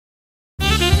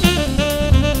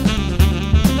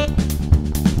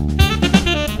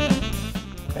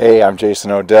Hey, I'm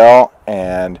Jason Odell,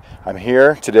 and I'm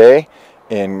here today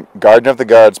in Garden of the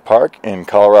Gods Park in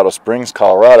Colorado Springs,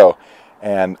 Colorado.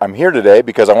 And I'm here today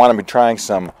because I want to be trying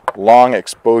some long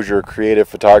exposure creative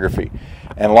photography.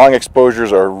 And long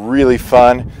exposures are really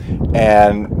fun,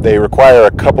 and they require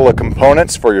a couple of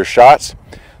components for your shots.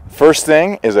 First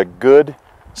thing is a good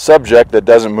subject that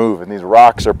doesn't move, and these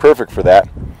rocks are perfect for that.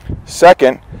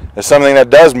 Second is something that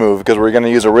does move, because we're going to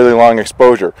use a really long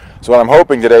exposure. So what I'm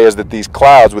hoping today is that these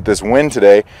clouds, with this wind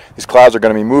today, these clouds are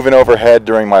going to be moving overhead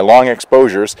during my long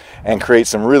exposures and create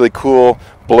some really cool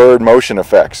blurred motion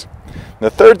effects. The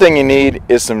third thing you need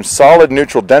is some solid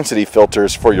neutral density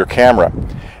filters for your camera.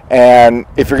 And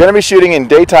if you're going to be shooting in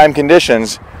daytime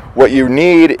conditions, what you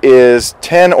need is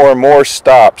 10 or more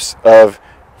stops of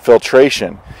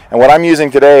filtration. And what I'm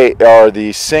using today are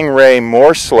the Singh-Ray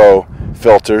more slow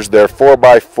filters. They're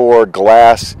 4x4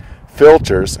 glass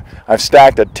filters. I've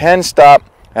stacked a 10 stop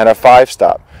and a 5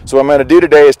 stop. So what I'm going to do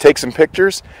today is take some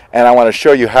pictures, and I want to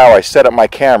show you how I set up my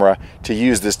camera to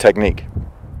use this technique.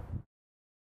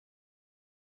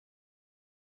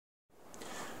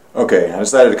 Okay, I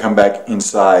decided to come back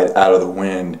inside out of the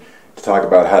wind to talk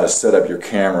about how to set up your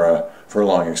camera for a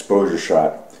long exposure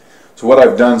shot. So what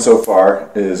I've done so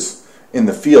far is, in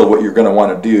the field, what you're going to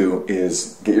want to do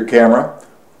is get your camera.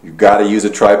 You've got to use a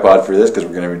tripod for this because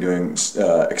we're going to be doing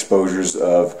exposures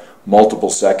of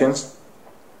multiple seconds.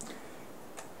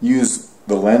 Use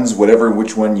the lens,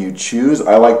 which one you choose.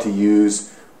 I like to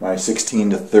use my 16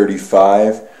 to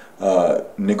 35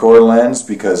 Nikkor lens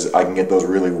because I can get those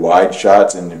really wide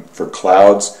shots, and for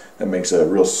clouds that makes a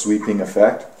real sweeping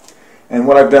effect. And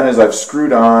what I've done is I've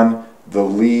screwed on the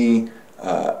Lee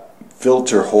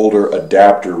filter holder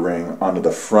adapter ring onto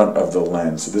the front of the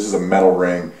lens. So this is a metal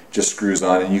ring, just screws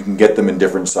on, and you can get them in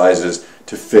different sizes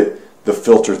to fit the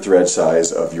filter thread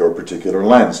size of your particular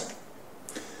lens.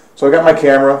 So I got my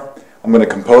camera. I'm going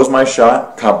to compose my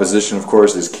shot. Composition, of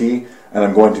course, is key. And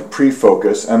I'm going to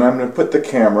pre-focus, and I'm going to put the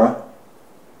camera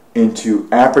into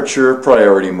aperture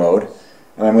priority mode,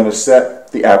 and I'm going to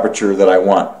set the aperture that I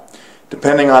want.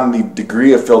 Depending on the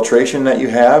degree of filtration that you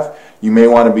have, you may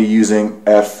want to be using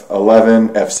f11,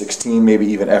 f16, maybe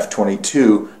even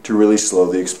f22 to really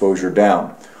slow the exposure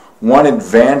down. One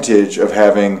advantage of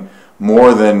having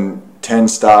more than 10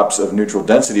 stops of neutral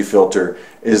density filter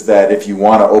is that if you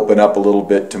want to open up a little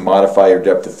bit to modify your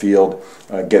depth of field,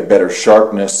 get better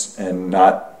sharpness, and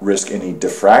not risk any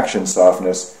diffraction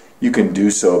softness, you can do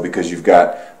so because you've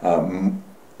got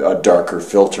a darker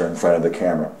filter in front of the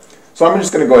camera. So I'm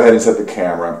just going to go ahead and set the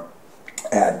camera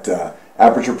at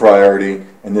aperture priority,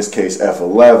 in this case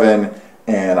f11,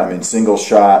 and I'm in single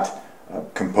shot,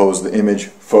 compose the image,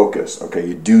 focus. Okay,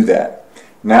 you do that.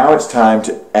 Now it's time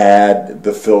to add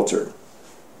the filter.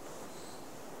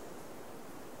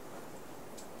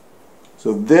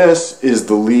 So this is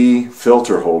the Lee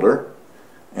filter holder,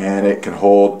 and it can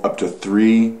hold up to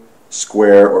 3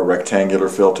 square or rectangular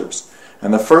filters.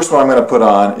 And the first one I'm going to put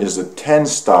on is a 10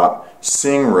 stop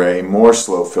Singh-Ray more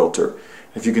slow filter.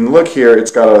 If you can look here,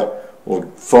 it's got a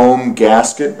little foam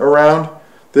gasket around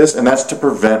this, and that's to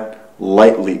prevent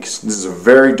light leaks. This is a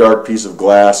very dark piece of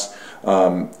glass.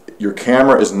 Your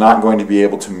camera is not going to be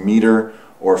able to meter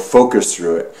or focus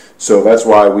through it. So that's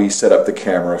why we set up the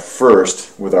camera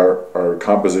first with our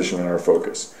composition and our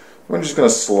focus. I'm just going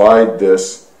to slide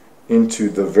this into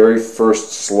the very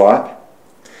first slot.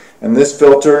 And this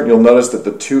filter, you'll notice that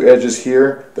the 2 edges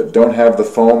here that don't have the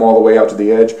foam all the way out to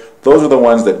the edge, those are the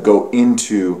ones that go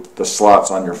into the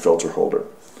slots on your filter holder.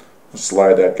 I'll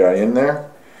slide that guy in there.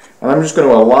 And I'm just going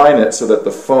to align it so that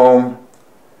the foam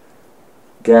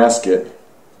gasket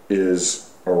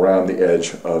is around the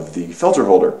edge of the filter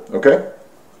holder. Okay?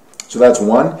 So that's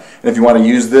one. And if you want to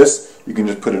use this, you can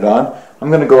just put it on. I'm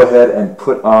going to go ahead and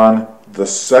put on the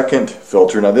second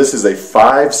filter. Now this is a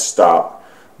 5 stop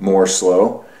more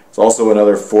slow. It's also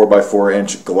another 4x4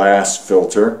 inch glass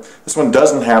filter. This one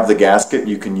doesn't have the gasket.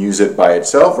 You can use it by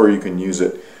itself, or you can use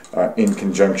it in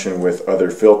conjunction with other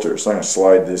filters. So I'm going to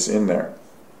slide this in there.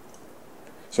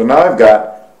 So now I've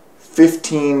got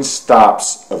 15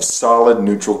 stops of solid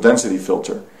neutral density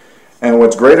filter. And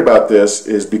what's great about this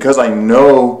is because I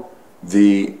know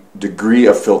the degree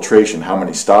of filtration, how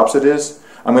many stops it is,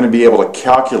 I'm going to be able to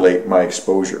calculate my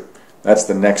exposure. That's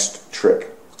the next trick.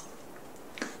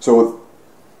 So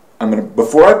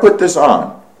before I put this on,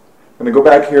 I'm going to go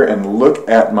back here and look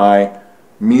at my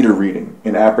meter reading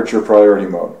in aperture priority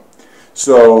mode.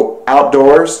 So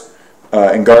outdoors,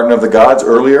 in Garden of the Gods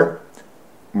earlier,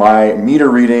 my meter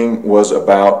reading was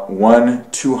about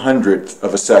 1/200th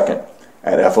of a second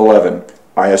at f11,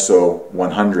 ISO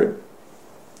 100.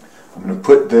 I'm going to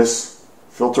put this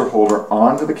filter holder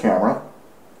onto the camera,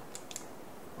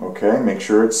 Okay, make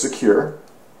sure it's secure.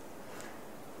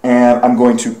 And I'm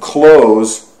going to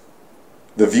close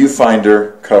the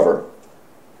viewfinder cover,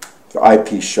 the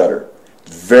eyepiece shutter.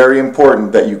 It's very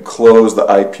important that you close the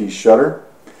eyepiece shutter.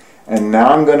 And now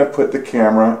I'm going to put the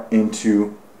camera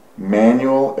into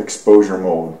manual exposure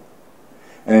mode.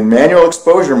 And in manual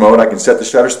exposure mode, I can set the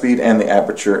shutter speed and the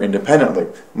aperture independently.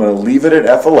 I'm going to leave it at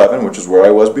f11, which is where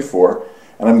I was before,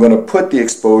 and I'm going to put the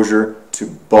exposure to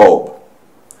bulb.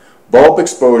 Bulb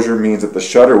exposure means that the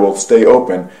shutter will stay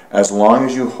open as long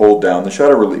as you hold down the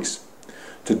shutter release.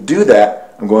 To do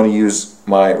that, I'm going to use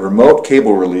my remote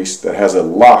cable release that has a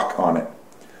lock on it.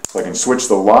 So I can switch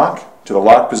the lock to the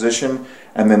lock position,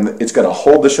 and then it's going to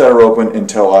hold the shutter open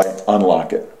until I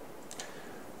unlock it.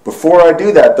 Before I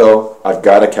do that though, I've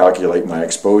got to calculate my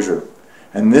exposure.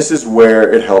 And this is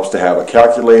where it helps to have a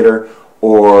calculator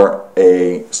or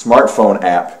a smartphone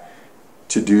app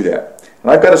to do that.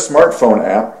 And I've got a smartphone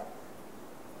app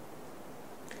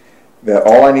that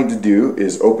all I need to do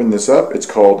is open this up. It's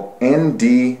called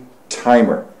ND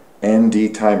Timer.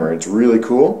 ND Timer. It's really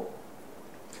cool.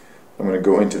 I'm going to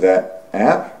go into that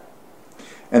app.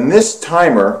 And this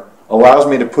timer allows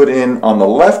me to put in on the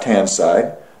left-hand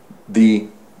side the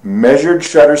measured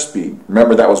shutter speed.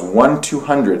 Remember, that was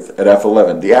 1/200th at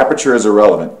f11. The aperture is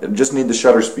irrelevant. I just need the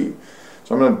shutter speed.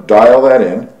 So I'm going to dial that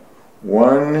in,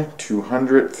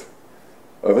 1/200th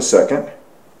of a second.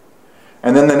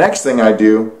 And then the next thing I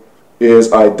do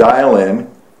is I dial in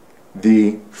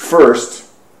the first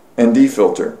ND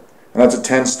filter. And that's a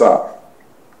 10 stop.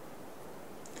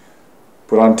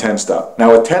 Put on 10 stop.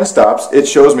 Now with 10 stops, it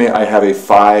shows me I have a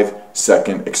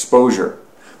 5-second exposure.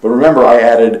 But remember, I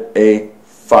added a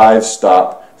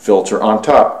 5-stop filter on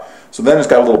top. So then it's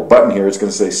got a little button here. It's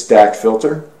going to say stack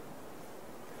filter.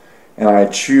 And I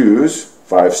choose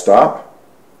 5-stop.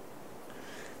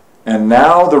 And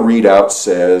now the readout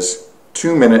says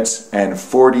 2 minutes and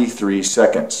 43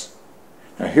 seconds.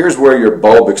 Now here's where your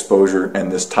bulb exposure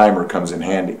and this timer comes in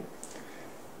handy.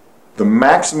 The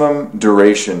maximum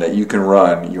duration that you can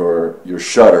run your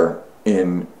shutter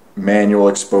in manual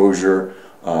exposure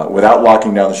without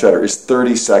locking down the shutter is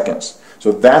 30 seconds.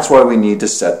 So that's why we need to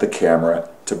set the camera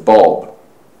to bulb.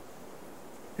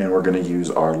 And we're going to use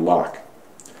our lock.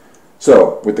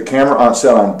 So with the camera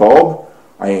set on bulb,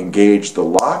 I engage the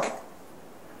lock,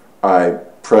 I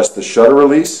press the shutter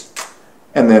release,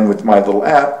 and then with my little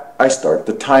app, I start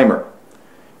the timer.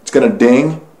 It's going to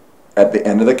ding at the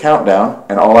end of the countdown,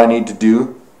 and all I need to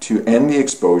do to end the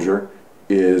exposure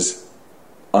is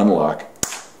unlock,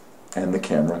 and the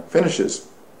camera finishes.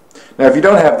 Now if you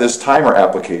don't have this timer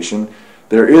application,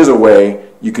 there is a way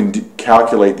you can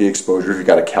calculate the exposure if you've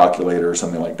got a calculator or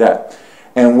something like that.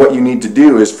 And what you need to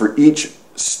do is for each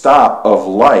stop of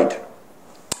light,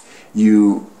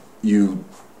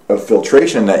 of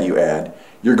filtration that you add,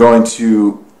 you're going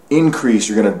to increase,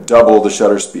 you're going to double the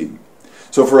shutter speed.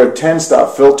 So for a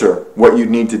 10-stop filter, what you'd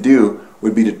need to do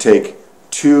would be to take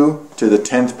 2 to the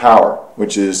 10th power,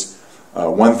 which is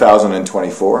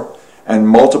 1024, and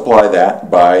multiply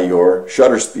that by your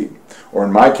shutter speed. Or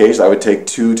in my case, I would take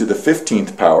 2 to the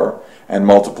 15th power and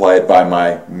multiply it by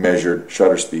my measured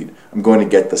shutter speed. I'm going to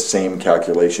get the same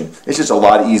calculation. It's just a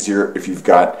lot easier if you've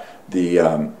got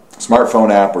the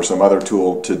smartphone app or some other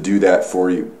tool to do that for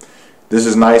you. This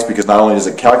is nice because not only does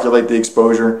it calculate the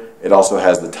exposure, it also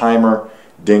has the timer,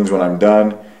 dings when I'm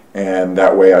done, and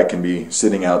that way I can be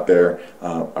sitting out there,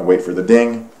 I wait for the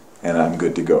ding, and I'm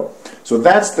good to go. So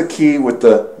that's the key with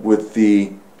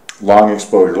the long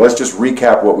exposure. Let's just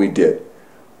recap what we did.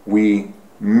 We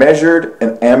measured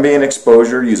an ambient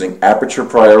exposure using aperture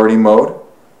priority mode,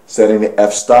 setting the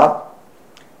f-stop,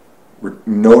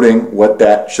 noting what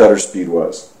that shutter speed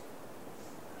was.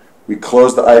 We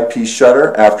closed the eyepiece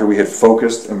shutter after we had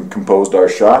focused and composed our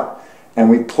shot, and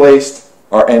we placed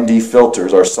our ND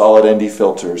filters, our solid ND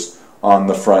filters, on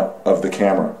the front of the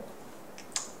camera.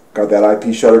 Got that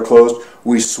eyepiece shutter closed.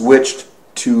 We switched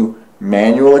to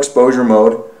manual exposure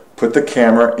mode, put the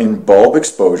camera in bulb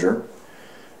exposure.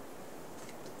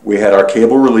 We had our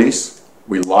cable release,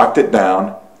 we locked it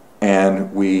down,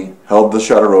 and we held the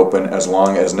shutter open as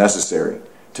long as necessary.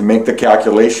 To make the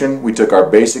calculation, we took our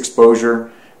base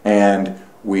exposure and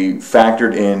we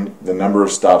factored in the number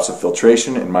of stops of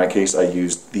filtration. In my case, I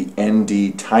used the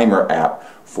ND Timer app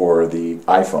for the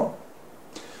iPhone.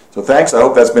 So thanks, I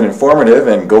hope that's been informative,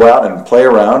 and go out and play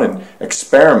around and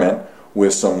experiment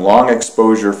with some long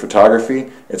exposure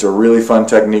photography. It's a really fun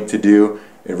technique to do.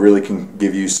 It really can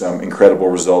give you some incredible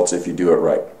results if you do it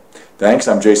right. Thanks,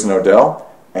 I'm Jason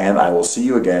Odell, and I will see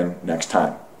you again next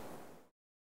time.